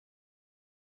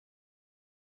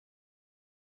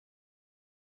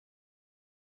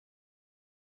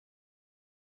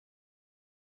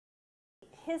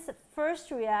his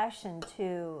first reaction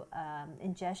to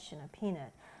ingestion of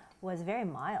peanut was very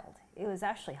mild. It was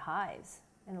actually hives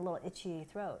and a little itchy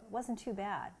throat. It wasn't too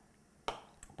bad.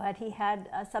 But he had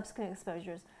subsequent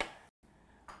exposures.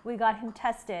 We got him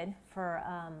tested for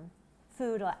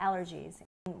food allergies.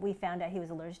 We found out he was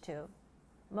allergic to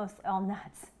most all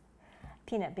nuts,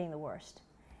 peanut being the worst.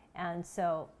 And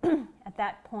so at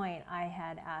that point, I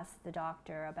had asked the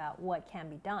doctor about what can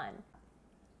be done.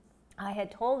 I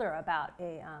had told her about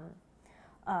a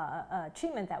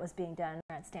treatment that was being done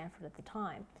at Stanford at the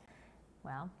time.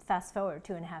 Well, fast forward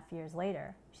 2.5 years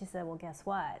later, she said, well, guess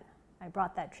what? I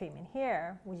brought that treatment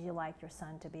here. Would you like your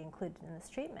son to be included in this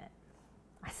treatment?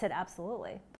 I said,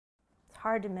 absolutely. It's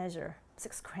hard to measure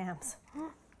 6 grams.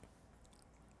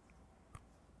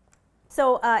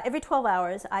 So every 12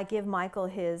 hours, I give Michael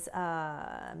his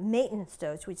maintenance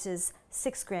dose, which is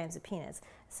 6 grams of peanuts.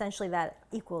 Essentially, that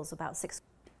equals about 6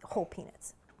 whole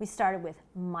peanuts. We started with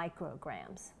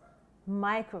micrograms.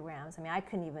 Micrograms. I mean, I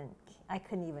couldn't even.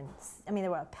 I mean, they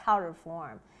were a powder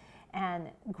form, and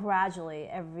gradually,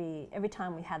 every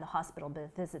time we had the hospital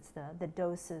visits, the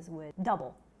doses would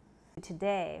double.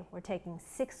 Today, we're taking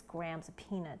 6 grams of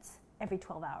peanuts every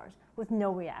 12 hours with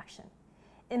no reaction.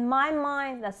 In my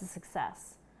mind, that's a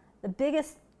success. The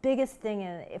biggest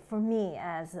thing for me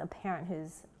as a parent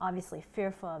who's obviously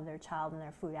fearful of their child and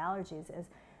their food allergies is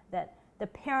that the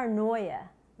paranoia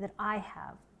that I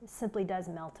have simply does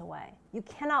melt away. You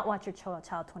cannot watch your child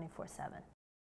 24/7.